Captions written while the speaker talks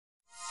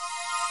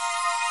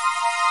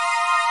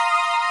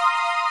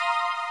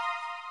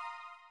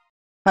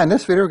Hi, in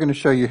this video, we're going to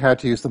show you how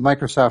to use the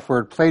Microsoft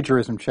Word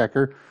plagiarism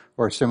checker,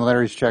 or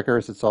similarities checker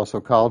as it's also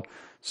called.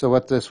 So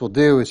what this will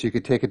do is you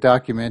could take a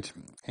document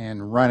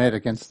and run it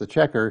against the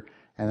checker,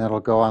 and that'll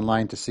go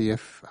online to see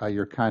if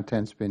your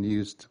content's been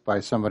used by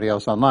somebody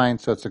else online.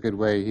 So it's a good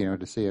way,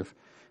 to see if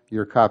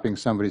you're copying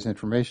somebody's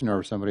information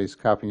or if somebody's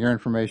copying your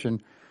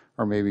information,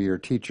 or maybe you're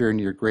a teacher and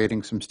you're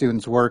grading some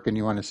students' work and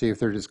you want to see if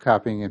they're just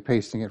copying and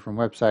pasting it from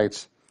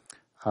websites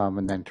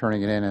and then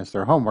turning it in as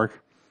their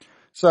homework.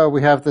 So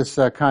we have this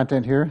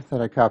content here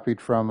that I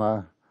copied from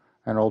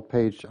an old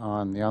page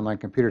on the Online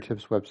Computer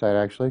Tips website,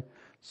 actually.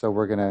 So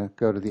we're going to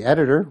go to the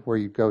editor where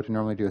you go to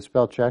normally do a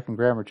spell check and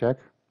grammar check.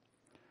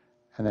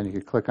 And then you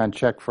can click on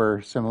check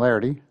for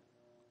similarity.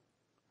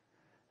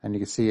 And you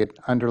can see it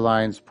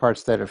underlines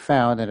parts that it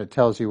found and it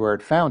tells you where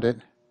it found it.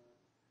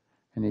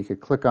 And you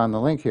could click on the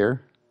link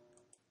here.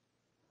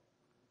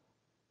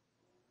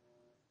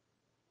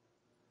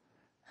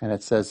 And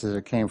it says that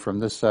it came from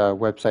this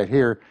website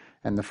here.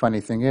 And the funny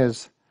thing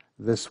is,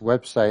 this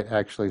website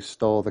actually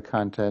stole the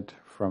content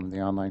from the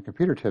Online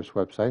Computer Tips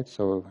website.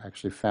 So I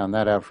actually found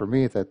that out for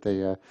me, that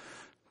they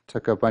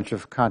took a bunch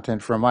of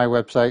content from my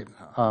website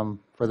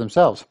for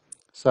themselves.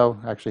 So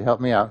actually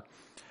helped me out.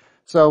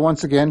 So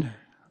once again,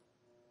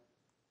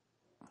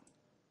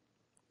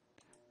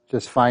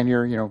 just find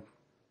your,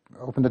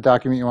 open the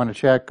document you want to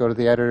check, go to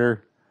the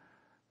editor,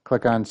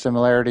 click on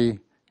similarity,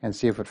 and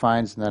see if it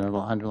finds, and then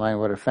it'll underline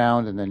what it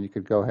found, and then you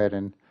could go ahead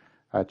and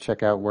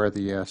check out where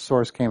the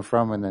source came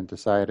from, and then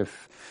decide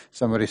if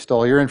somebody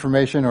stole your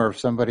information or if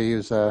somebody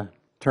is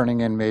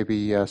turning in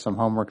maybe some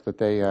homework that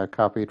they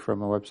copied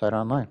from a website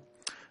online.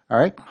 All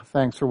right,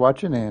 thanks for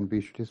watching, and be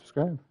sure to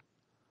subscribe.